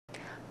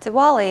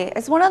Diwali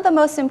is one of the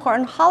most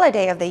important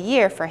holidays of the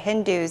year for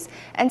Hindus,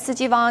 and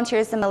TzuChi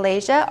volunteers in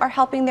Malaysia are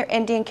helping their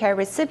Indian care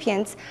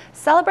recipients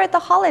celebrate the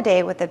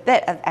holiday with a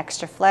bit of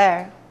extra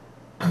flair.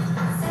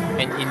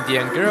 An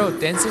Indian girl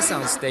dances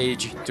on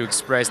stage to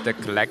express the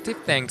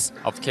collective thanks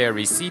of care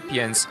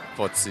recipients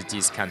for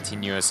TzuChi's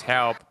continuous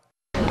help.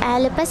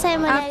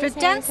 After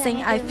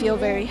dancing, I feel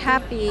very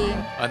happy.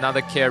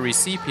 Another care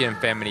recipient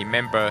family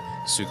member,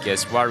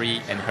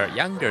 Sukeswari, and her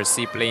younger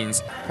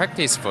siblings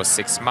practiced for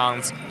 6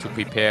 months to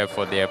prepare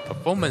for their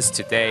performance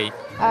today.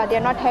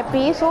 They're not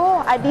happy,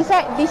 so I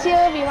decided this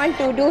year we want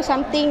to do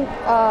something,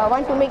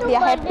 want to make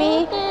them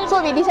happy.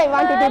 So we decided we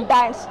want to do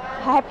dance,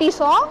 happy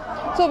song.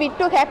 So we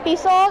took happy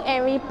song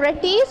and we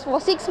practiced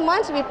for 6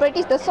 months. We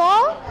practiced the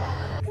song.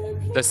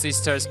 The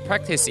sisters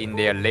practiced in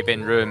their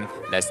living room,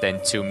 less than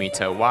 2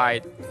 meters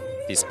wide.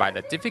 Despite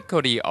the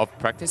difficulty of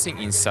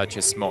practicing in such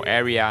a small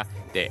area,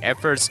 their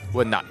efforts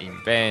were not in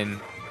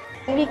vain.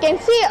 We can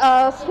see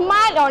a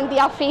smile on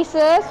their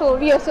faces, so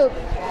we also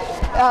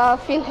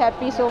feel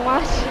happy so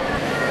much.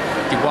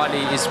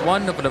 Diwali is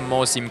one of the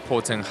most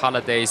important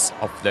holidays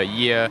of the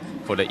year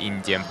for the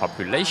Indian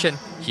population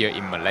here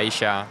in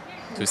Malaysia.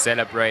 To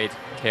celebrate,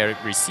 care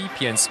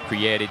recipients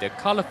created a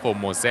colorful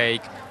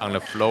mosaic on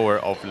the floor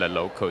of the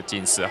local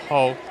Jinsi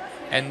Hall,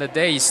 and the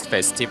day's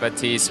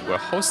festivities were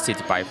hosted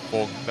by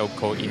 4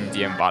 local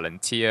Indian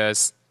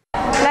volunteers.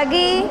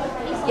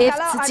 If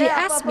TzuChi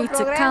asks me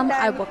to come,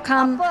 I will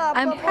come.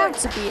 I'm proud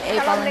to be a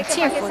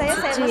volunteer for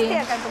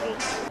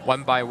TzuChi.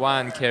 One by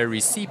one, care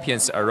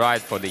recipients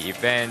arrived for the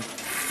event,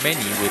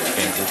 many with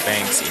bamboo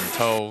banks in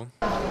tow.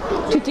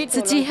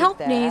 TzuChi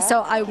helped me,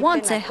 so I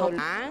want to help.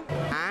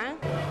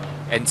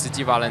 And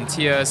TzuChi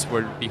volunteers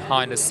were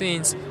behind the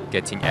scenes,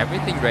 getting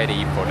everything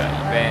ready for the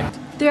event.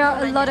 There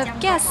are a lot of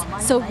guests,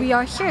 so we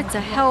are here to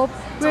help.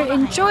 We're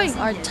enjoying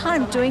our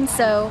time doing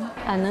so.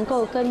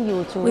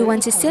 We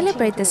want to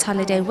celebrate this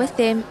holiday with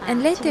them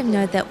and let them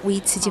know that we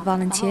TzuChi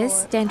volunteers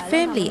stand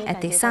firmly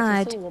at their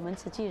side.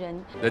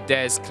 The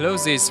day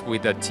closes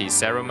with a tea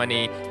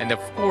ceremony and of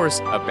course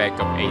a bag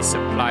of aid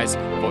supplies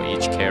for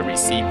each care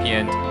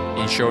recipient,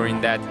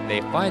 ensuring that they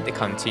find the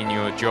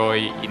continual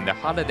joy in the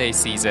holiday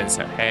seasons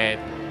ahead.